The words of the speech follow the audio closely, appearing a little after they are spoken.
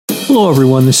Hello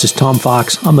everyone, this is Tom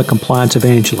Fox. I'm the Compliance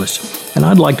Evangelist, and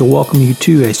I'd like to welcome you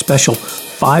to a special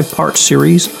 5-part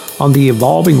series on the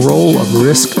evolving role of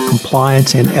risk,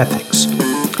 compliance, and ethics.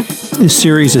 This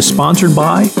series is sponsored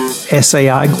by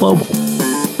SAI Global.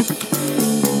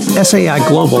 SAI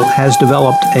Global has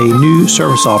developed a new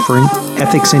service offering,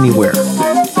 Ethics Anywhere.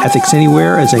 Ethics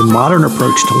Anywhere is a modern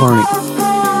approach to learning.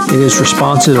 It is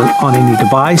responsive on any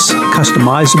device,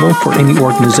 customizable for any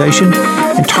organization,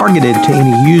 and targeted to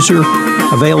any user,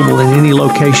 available in any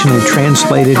location and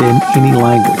translated in any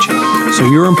language. So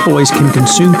your employees can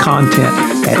consume content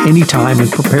at any time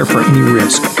and prepare for any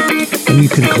risk. And you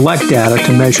can collect data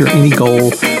to measure any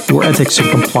goal your ethics and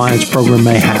compliance program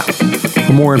may have.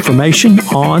 For more information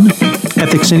on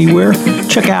Ethics Anywhere,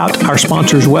 check out our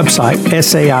sponsor's website,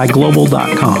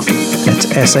 saiglobal.com. That's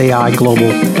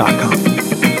saiglobal.com.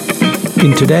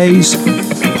 In today's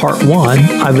Part 1,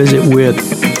 I visit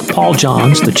with Paul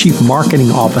Johns, the Chief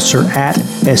Marketing Officer at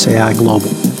SAI Global.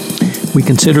 We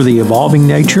consider the evolving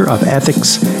nature of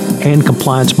ethics and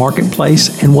compliance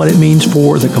marketplace and what it means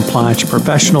for the compliance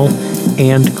professional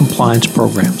and compliance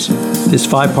programs. This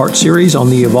 5-part series on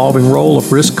the evolving role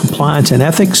of risk, compliance, and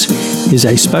ethics is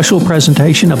a special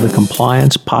presentation of the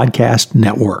Compliance Podcast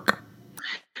Network.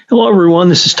 Hello, everyone.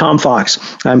 This is Tom Fox.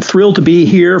 I'm thrilled to be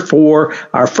here for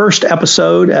our first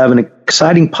episode of an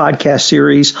exciting podcast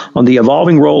series on the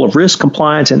evolving role of risk,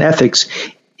 compliance, and ethics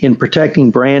in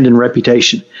protecting brand and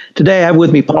reputation. Today, I have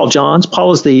with me Paul Johns.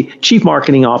 Paul is the Chief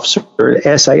Marketing Officer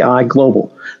at SAI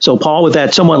Global. So, Paul, with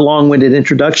that somewhat long-winded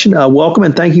introduction, welcome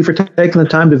and thank you for taking the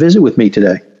time to visit with me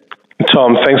today.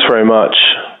 Tom, thanks very much.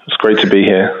 It's great to be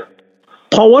here.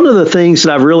 Paul, one of the things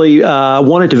that I've really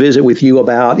wanted to visit with you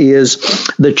about is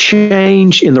the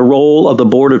change in the role of the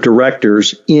board of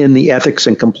directors in the ethics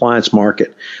and compliance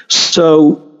market.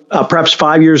 So perhaps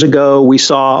 5 years ago, we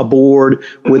saw a board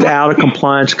without a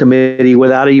compliance committee,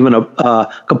 without even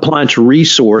a compliance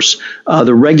resource.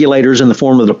 The regulators in the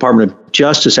form of the Department of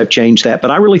Justice have changed that.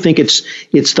 But I really think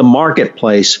it's the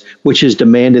marketplace which has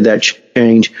demanded that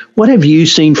change. What have you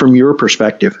seen from your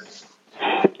perspective?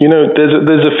 You know,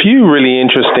 there's a few really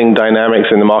interesting dynamics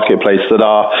in the marketplace that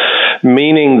are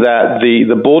meaning that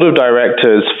the board of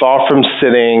directors, far from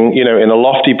sitting, in a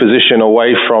lofty position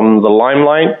away from the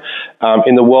limelight,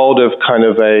 in the world of kind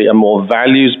of a more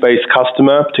values-based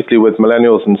customer, particularly with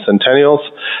millennials and centennials,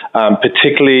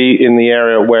 particularly in the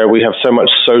area where we have so much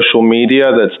social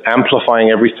media that's amplifying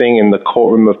everything in the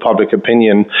courtroom of public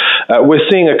opinion, we're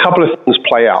seeing a couple of things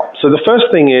play out. So the first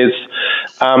thing is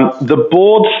the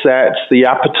board sets the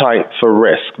appetite for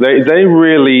risk. They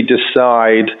really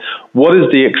decide what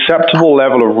is the acceptable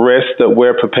level of risk that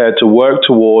we're prepared to work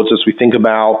towards as we think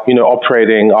about,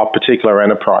 operating our particular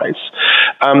enterprise.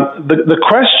 The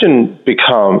question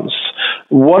becomes,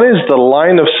 what is the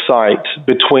line of sight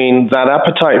between that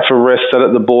appetite for risk set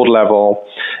at the board level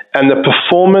and the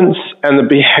performance and the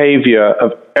behavior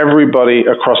of everybody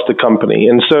across the company?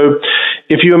 And so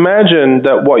if you imagine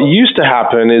that what used to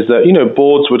happen is that,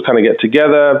 boards would kind of get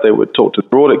together, they would talk to the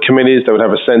audit committees, they would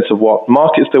have a sense of what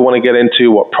markets they want to get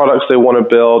into, what products they want to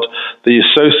build, the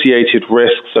associated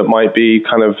risks that might be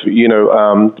kind of,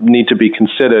 need to be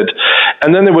considered.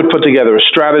 And then they would put together a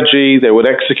strategy, they would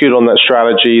execute on that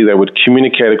strategy, they would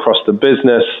communicate across the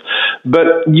business.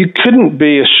 But you couldn't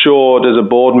be assured as a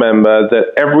board member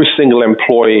that every single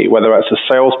employee, whether that's a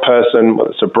salesperson,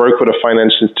 whether it's a broker at a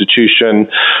financial institution,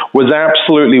 was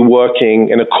absolutely working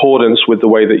in accordance with the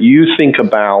way that you think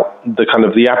about the kind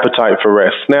of the appetite for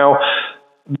risk. Now,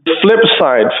 the flip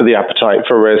side for the appetite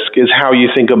for risk is how you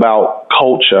think about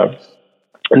culture.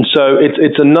 And so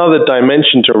it's another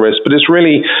dimension to risk, but it's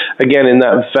really, again, in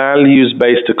that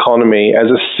values-based economy. As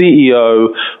a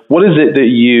CEO, what is it that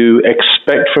you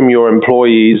expect from your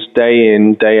employees day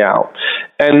in, day out?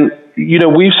 And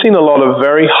we've seen a lot of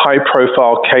very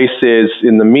high-profile cases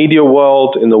in the media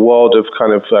world, in the world of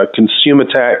kind of consumer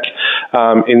tech,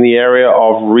 in the area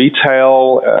of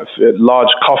retail,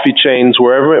 large coffee chains,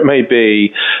 wherever it may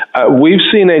be. We've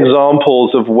seen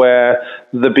examples of where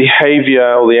the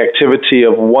behavior or the activity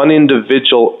of one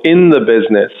individual in the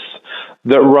business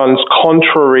that runs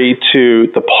contrary to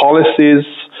the policies,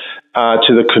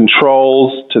 to the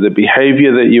controls, to the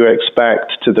behavior that you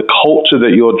expect, to the culture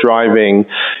that you're driving,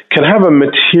 can have a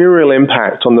material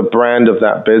impact on the brand of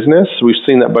that business. We've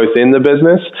seen that both in the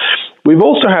business. We've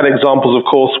also had examples, of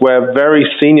course, where very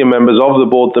senior members of the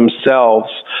board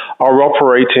themselves are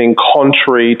operating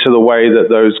contrary to the way that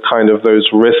those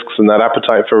risks and that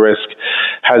appetite for risk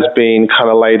has been kind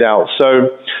of laid out.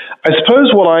 So I suppose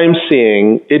what I'm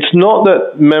seeing, it's not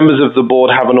that members of the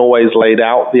board haven't always laid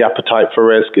out the appetite for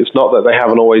risk. It's not that they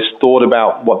haven't always thought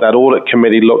about what that audit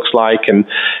committee looks like and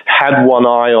had one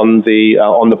eye on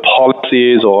the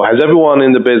policies, or has everyone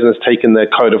in the business taken their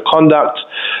code of conduct,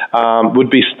 would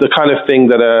be the kind of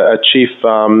thing that a chief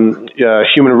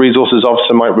human resources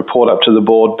officer might report up to the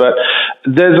board. But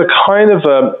there's a kind of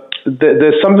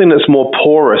there's something that's more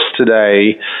porous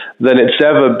today than it's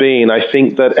ever been. I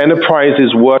think that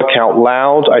enterprises work out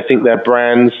loud. I think their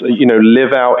brands,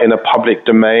 live out in a public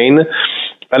domain.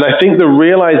 And I think the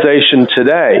realization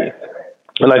today,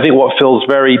 and I think what feels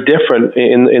very different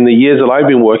in the years that I've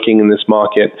been working in this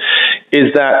market,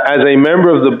 is that as a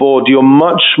member of the board, you're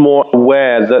much more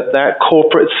aware that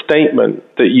corporate statement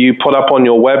that you put up on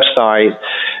your website,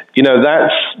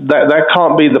 that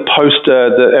can't be the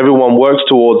poster that everyone works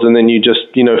towards and then you just,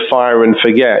 fire and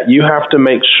forget. You have to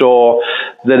make sure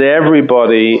that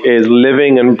everybody is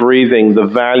living and breathing the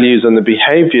values and the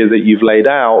behavior that you've laid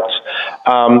out.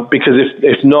 Because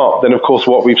if not, then of course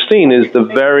what we've seen is the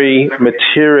very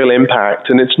material impact.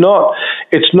 And it's not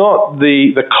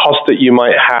the cost that you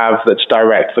might have that's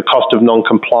direct, the cost of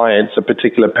non-compliance, a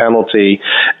particular penalty,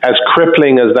 as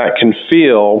crippling as that can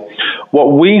feel.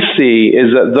 What we see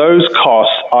is that those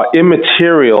costs are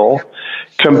immaterial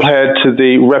compared to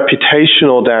the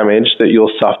reputational damage that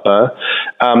you'll suffer.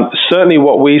 Certainly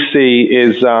what we see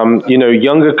is,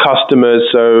 younger customers,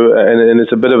 and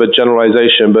it's a bit of a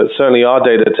generalization, but certainly our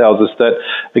data tells us that,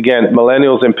 again,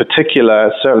 millennials in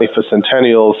particular, certainly for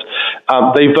centennials,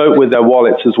 they vote with their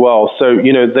wallets as well. So,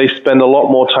 they spend a lot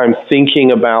more time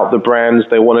thinking about the brands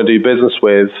they want to do business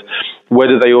with. Where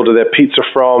do they order their pizza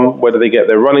from? Where do they get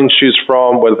their running shoes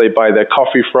from? Where do they buy their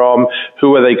coffee from?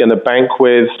 Who are they going to bank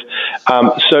with?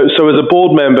 So as a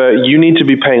board member, you need to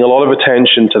be paying a lot of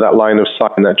attention to that line of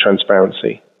sight and that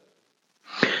transparency.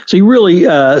 So you really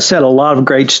said a lot of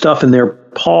great stuff in there,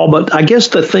 Paul, but I guess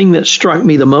the thing that struck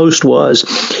me the most was,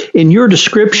 in your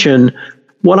description,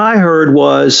 what I heard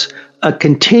was a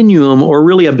continuum, or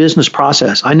really a business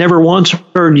process. I never once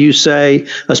heard you say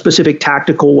a specific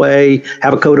tactical way,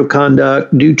 have a code of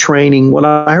conduct, do training. What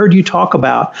I heard you talk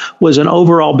about was an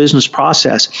overall business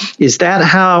process. Is that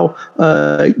how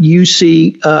you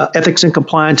see ethics and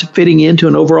compliance fitting into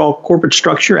an overall corporate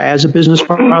structure as a business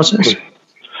process?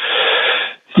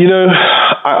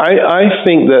 I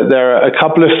think that there are a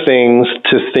couple of things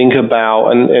to think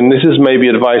about, and this is maybe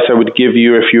advice I would give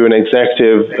you if you're an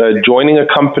executive joining a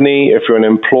company, if you're an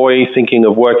employee thinking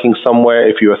of working somewhere,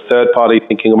 if you're a third party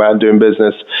thinking about doing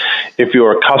business, if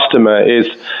you're a customer, is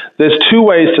there's two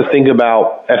ways to think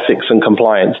about ethics and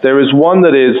compliance. There is one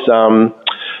that is,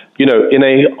 in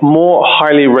a more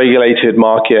highly regulated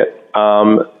market,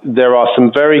 there are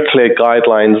some very clear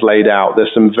guidelines laid out.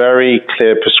 There's some very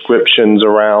clear prescriptions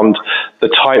around the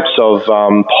types of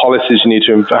policies you need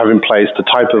to have in place, the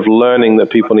type of learning that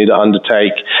people need to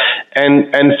undertake.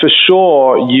 And for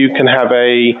sure, you can have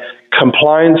a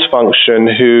compliance function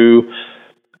who,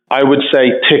 I would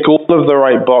say, tick all of the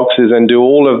right boxes and do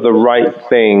all of the right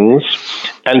things,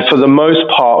 and for the most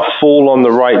part fall on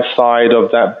the right side of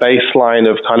that baseline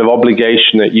of kind of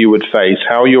obligation that you would face.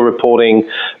 How you're reporting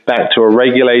back to a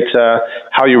regulator,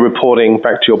 how you're reporting,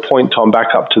 back to your point, Tom,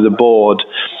 back up to the board.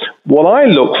 What I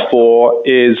look for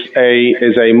is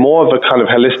a more of a kind of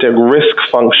holistic risk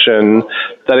function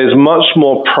that is much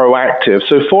more proactive.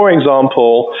 So, for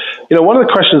example, one of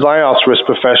the questions I ask risk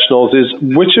professionals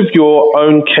is, which of your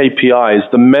own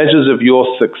KPIs, the measures of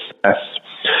your success,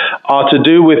 are to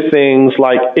do with things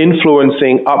like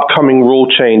influencing upcoming rule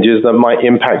changes that might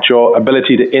impact your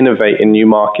ability to innovate in new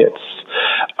markets?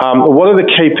 What are the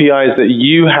KPIs that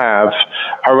you have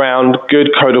around good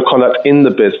code of conduct in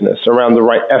the business, around the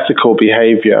right ethical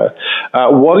behavior?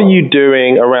 What are you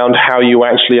doing around how you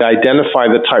actually identify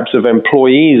the types of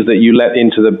employees that you let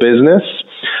into the business,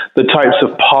 the types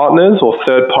of partners or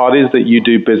third parties that you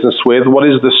do business with? What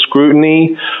is the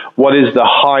scrutiny? What is the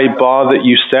high bar that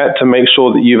you set to make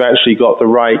sure that you've actually got the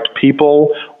right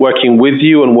people working with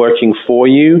you and working for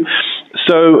you?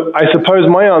 So I suppose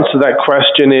my answer to that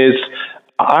question is,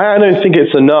 I don't think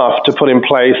it's enough to put in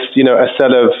place, a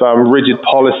set of rigid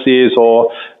policies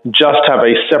or just have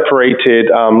a separated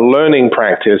learning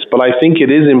practice. But I think it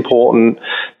is important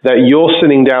that you're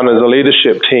sitting down as a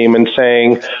leadership team and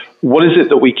saying, what is it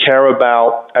that we care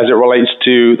about as it relates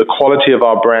to the quality of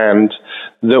our brand,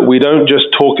 that we don't just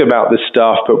talk about this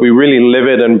stuff, but we really live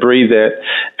it and breathe it?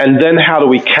 And then how do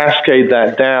we cascade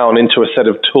that down into a set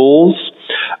of tools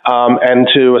and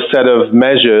to a set of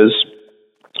measures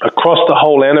across the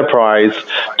whole enterprise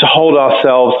to hold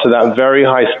ourselves to that very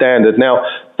high standard? Now,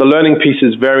 the learning piece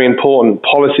is very important.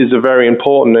 Policies are very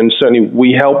important, and certainly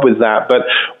we help with that. But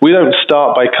we don't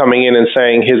start by coming in and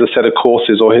saying, here's a set of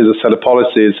courses or here's a set of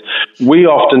policies. We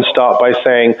often start by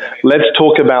saying, let's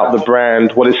talk about the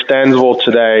brand, what it stands for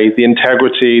today, the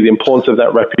integrity, the importance of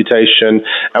that reputation,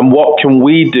 and what can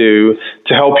we do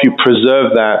to help you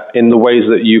preserve that in the ways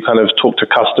that you kind of talk to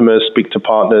customers, speak to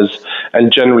partners,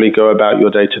 and generally go about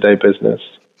your day-to-day business.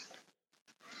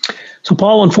 So,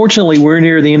 Paul, unfortunately, we're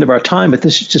near the end of our time, but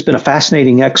this has just been a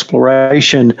fascinating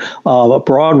exploration of a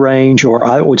broad range, or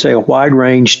I would say a wide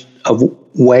range of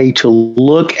way to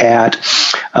look at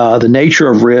the nature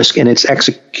of risk and its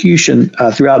execution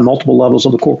throughout multiple levels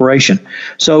of the corporation.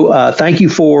 So thank you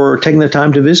for taking the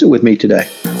time to visit with me today.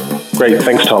 Great.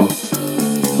 Thanks, Tom.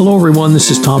 Hello, everyone. This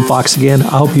is Tom Fox again.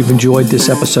 I hope you've enjoyed this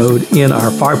episode in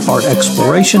our five-part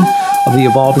exploration of the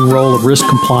evolving role of risk,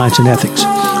 compliance, and ethics.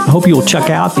 I hope you will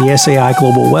check out the SAI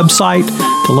Global website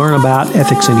to learn about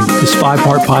Ethics Anywhere. This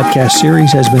five-part podcast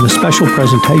series has been a special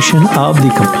presentation of the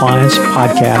Compliance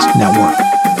Podcast Network.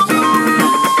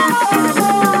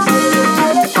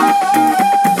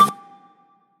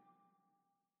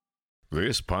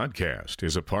 This podcast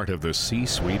is a part of the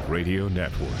C-Suite Radio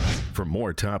Network. For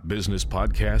more top business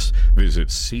podcasts,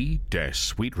 visit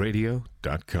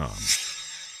c-suiteradio.com.